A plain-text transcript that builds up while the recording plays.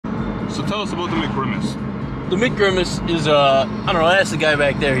So tell us about the McGrimace. The McGrimace is, I don't know, ask the guy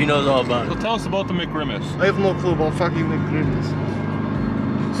back there, he knows all about So it. tell us about the McGrimace. I have no clue about fucking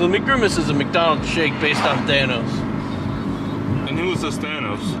McGrimace. So the McGrimace is a McDonald's shake based on Thanos. And who is this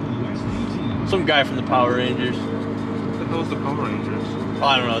Thanos? Some guy from the Power Rangers. What the hell is the Power Rangers?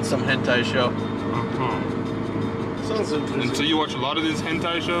 I don't know, it's some hentai show. Uh-huh. Sounds interesting. And so you watch a lot of these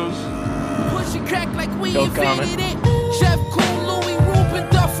hentai shows? Push and crack like we No invented it. Chef Cool, Louis, Ruben,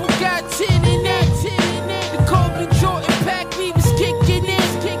 Duffel got 10 in that. The Kobe Jordan pack, we was kicking in.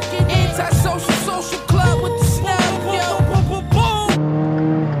 Anti-social, social club with the snub, yo.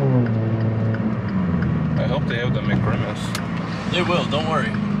 I hope they have the McGrimace. They will, don't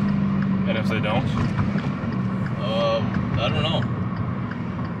worry. And if they don't? I don't know.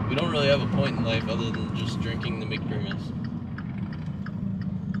 We don't really have a point in life other than just drinking the McGrimace.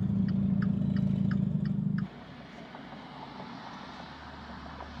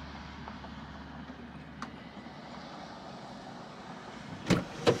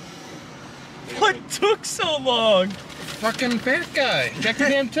 What took so long? Fucking fat guy. Check your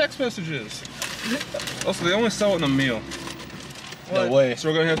damn text messages. Also, they only sell it in a meal. No way. So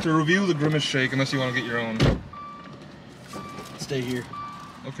we're gonna have to review the Grimace shake unless you want to get your own. Stay here.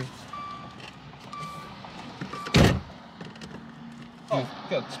 Okay. Oh, you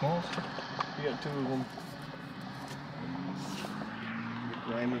got smalls? We got 2 of them.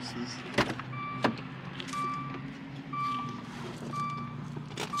 Grimaces.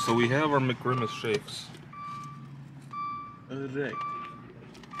 So we have our McGrimace shakes. Alright.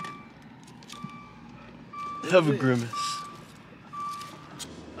 Have a Grimace.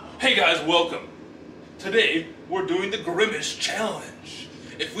 Hey guys, welcome. Today, we're doing the Grimace challenge.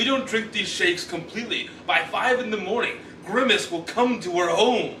 If we don't drink these shakes completely by 5 in the morning, Grimace will come to our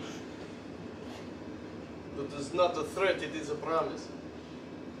home. That is not a threat, it is a promise.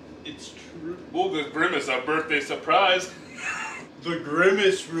 It's true. We'll give Grimace a birthday surprise. The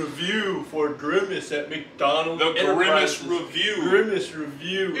Grimace review for Grimace at McDonald's. The Grimace review. Grimace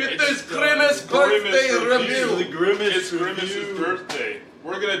review. It is Grimace birthday review. The Grimace It's Grimace's review. birthday.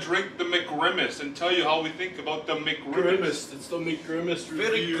 We're gonna drink the McGrimace and tell you how we think about the McGrimace. Grimace. It's the McGrimace review.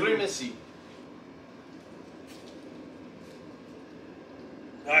 Very grimacy.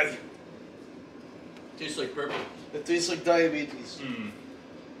 Aye. Tastes like purple. It tastes like diabetes. Mm.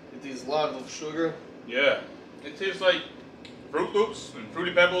 It is a lot of sugar. Yeah. It tastes like Fruit Loops and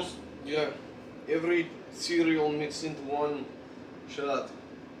Fruity Pebbles. Yeah. Every cereal mixed into one shot.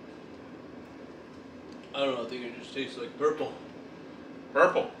 I don't know, I think it just tastes like purple.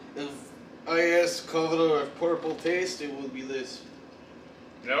 Purple. If I ask color of purple taste, it would be this.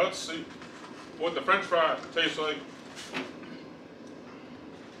 Now let's see what the French fry tastes like.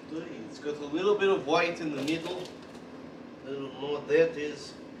 It's got a little bit of white in the middle. I don't know what that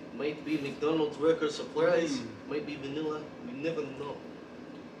is. Might be McDonald's worker surprise. Might be vanilla. We never know.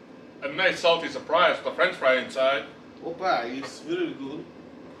 A nice salty surprise with the French fry inside. Opa, it's very good.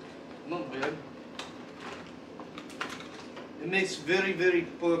 Not bad. It makes very, very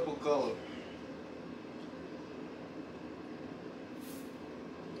purple color.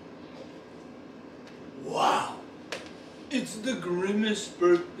 Wow. It's the Grimace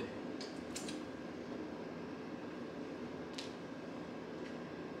birthday.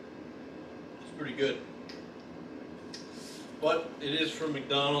 It's pretty good. But it is from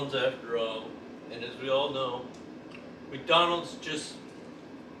McDonald's after all. And as we all know, McDonald's just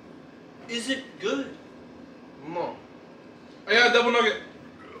isn't good. No. I got a double nugget.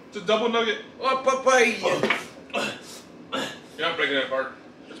 It's a double nugget. Oh, papaya! You're not breaking that apart.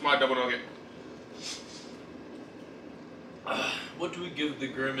 It's my double nugget. What do we give the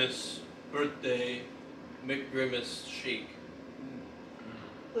Grimace birthday McGrimace shake?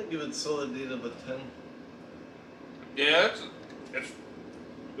 I'll give it solid 8 of a 10. Yeah, it's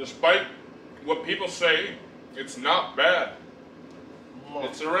despite what people say, it's not bad. No.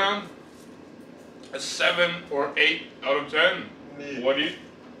 It's around a 7 or 8 out of 10. Me. What do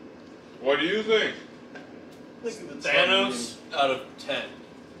you think? I'll give it Thanos out of 10.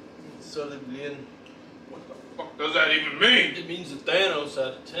 solid bien. What the fuck does that even mean? It means a Thanos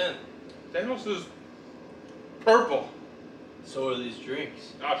out of 10. Thanos is purple. So are these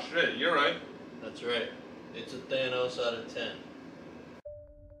drinks. Oh shit, you're right. That's right. It's a Thanos out of 10.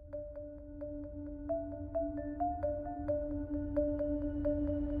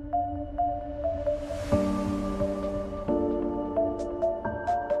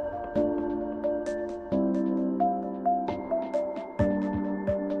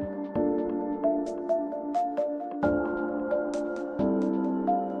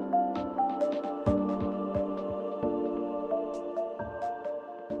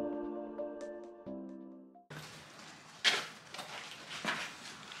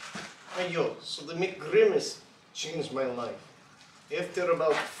 Hey yo, so the McGrimace changed my life. After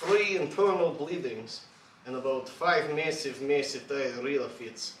about 3 internal bleedings and about 5 massive diarrhea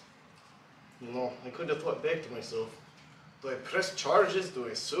fits, you know, I could have thought back to myself, do I press charges? Do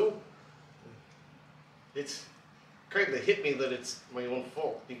I sue? It's kind of hit me that it's my own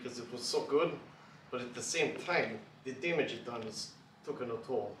fault because it was so good, but at the same time, the damage it done is taking a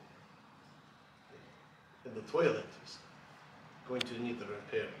toll. And the toilet is going to need the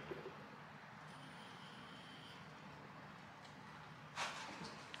repair.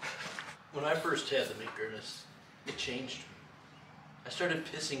 When I first had the McGrimace, it changed me. I started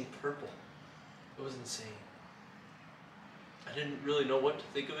pissing purple. It was insane. I didn't really know what to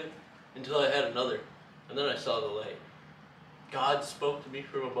think of it until I had another, and then I saw the light. God spoke to me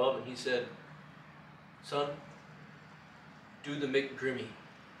from above and he said, son, do the McGrimmy.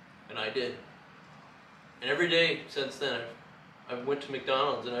 And I did. And every day since then, I went to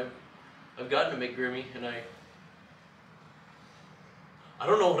McDonald's and I've gotten a McGrimmy, and I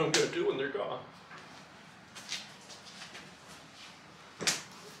don't know what I'm gonna do when they're gone.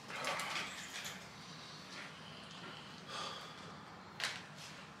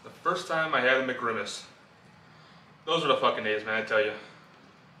 The first time I had a McGrimace. Those were the fucking days, man, I tell you.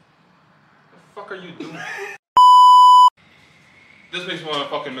 The fuck are you doing? This makes me want a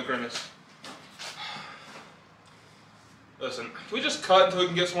fucking McGrimace. Listen, can we just cut until we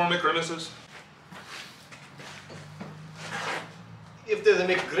can get some more McGrimaces? After the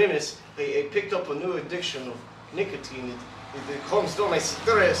McGrimace, I picked up a new addiction of nicotine. It calms down my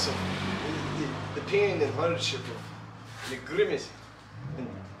stress of the pain and hardship of McGrimace. And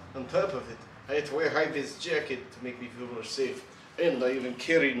on top of it, I had to wear a high-vis jacket to make me feel more safe. And I even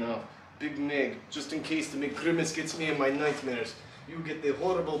carry now Big Meg, just in case the McGrimace gets me in my nightmares. You get the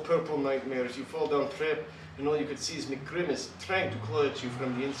horrible purple nightmares. You fall down trap, and all you could see is McGrimace trying to claw at you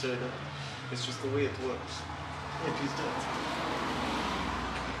from the inside out. It's just the way it works. What is that?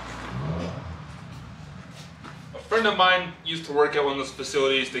 A friend of mine used to work at one of those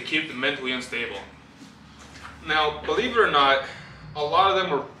facilities to keep the mentally unstable. Now, believe it or not, a lot of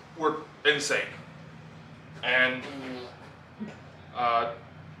them were insane. And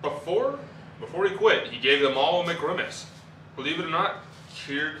before he quit, he gave them all a McGrimace. Believe it or not,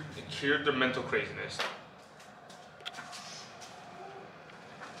 it cured their mental craziness.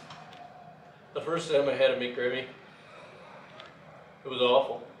 The first time I had a McGrimmy, it was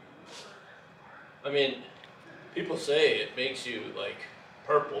awful. I mean, people say it makes you like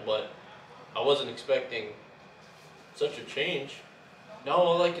purple, but I wasn't expecting such a change. Now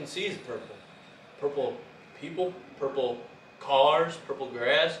all I can see is purple. Purple people, purple cars, purple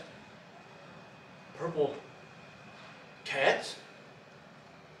grass, purple cats.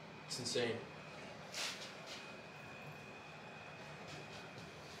 It's insane.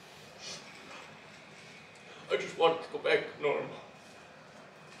 I just want it to go back to normal.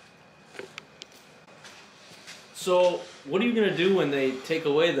 So, what are you gonna do when they take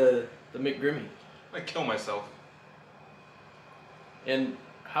away the McGrimmy? I'd kill myself. And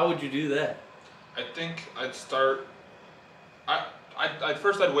how would you do that? I think I'd start.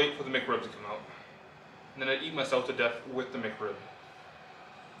 First I'd wait for the McRib to come out, and then I'd eat myself to death with the McRib.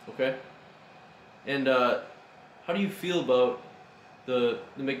 Okay. And how do you feel about the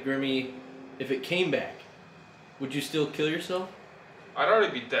McGrimmy if it came back? Would you still kill yourself? I'd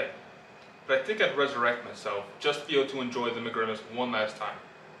already be dead, but I think I'd resurrect myself just to be able to enjoy the McGrimace one last time.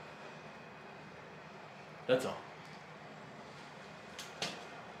 That's all.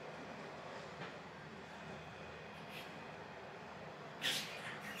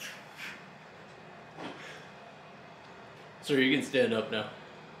 Sir, you can stand up now.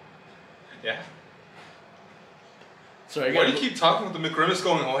 Yeah. Sorry, Why do you keep talking with the McGrimace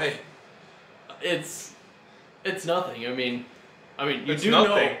going away? It's nothing. I mean, you It's do nothing.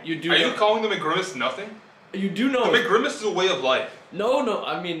 know. You do. Are know, you calling the McGrimace nothing? You do know. The McGrimace is a way of life. No.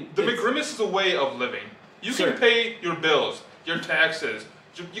 I mean, The McGrimace is a way of living. You Sir. can pay your bills, your taxes.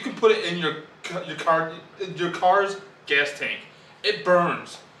 You can put it in your car's gas tank. It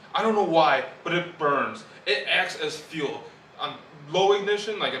burns. I don't know why, but it burns. It acts as fuel. On low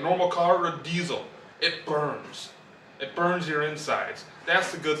ignition, like a normal car or a diesel, it burns. It burns your insides.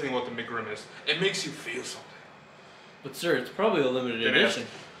 That's the good thing about the McGrimace. It makes you feel something. But sir, it's probably a limited It edition.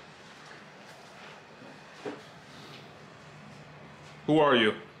 Who are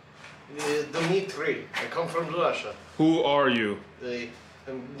you? Dmitry, I come from Russia. Who are you?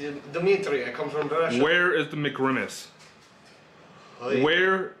 Dmitry, I come from Russia. Where is the McGrimace?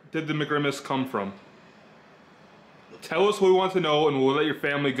 Where did the McGrimace come from? Tell us what we want to know and we'll let your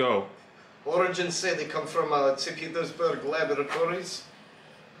family go. Origins say they come from St. Petersburg laboratories.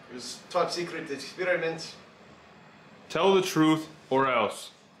 It was top secret experiment. Tell the truth or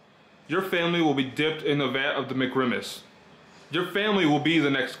else. Your family will be dipped in the vat of the McGrimace. Your family will be the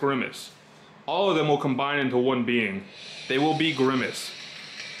next Grimace. All of them will combine into one being. They will be Grimace.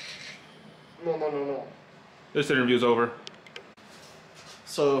 No. This interview's over.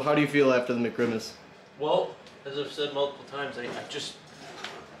 So, how do you feel after the McGrimace? Well, as I've said multiple times, I just...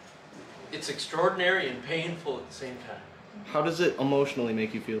 It's extraordinary and painful at the same time. How does it emotionally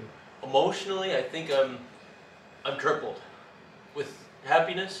make you feel? Emotionally, I think I'm tripled. With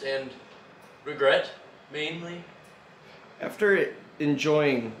happiness and regret, mainly. After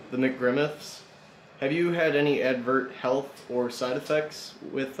enjoying the McGrimace, have you had any adverse health or side effects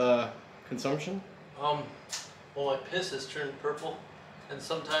with consumption? Well, my piss has turned purple, and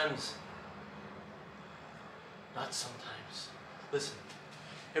sometimes... Not sometimes. Listen,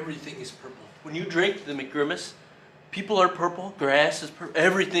 everything is purple. When you drink the McGrimace, people are purple, grass is purple,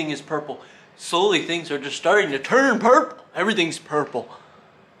 everything is purple. Slowly things are just starting to turn purple. Everything's purple.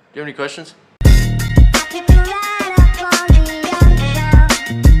 Do you have any questions?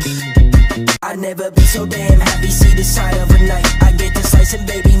 I never been so damn happy, see the side of a night. I get to slicing,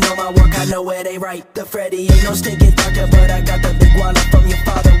 baby, know my work, I know where they right. The Freddy ain't no stinking doctor, but I got the big wallet from your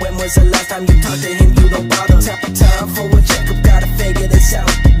father. When was the last time you talked to him? You don't bother. Time for a checkup, gotta figure this out.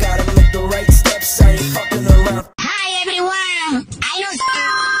 Gotta make the right steps, I ain't fucking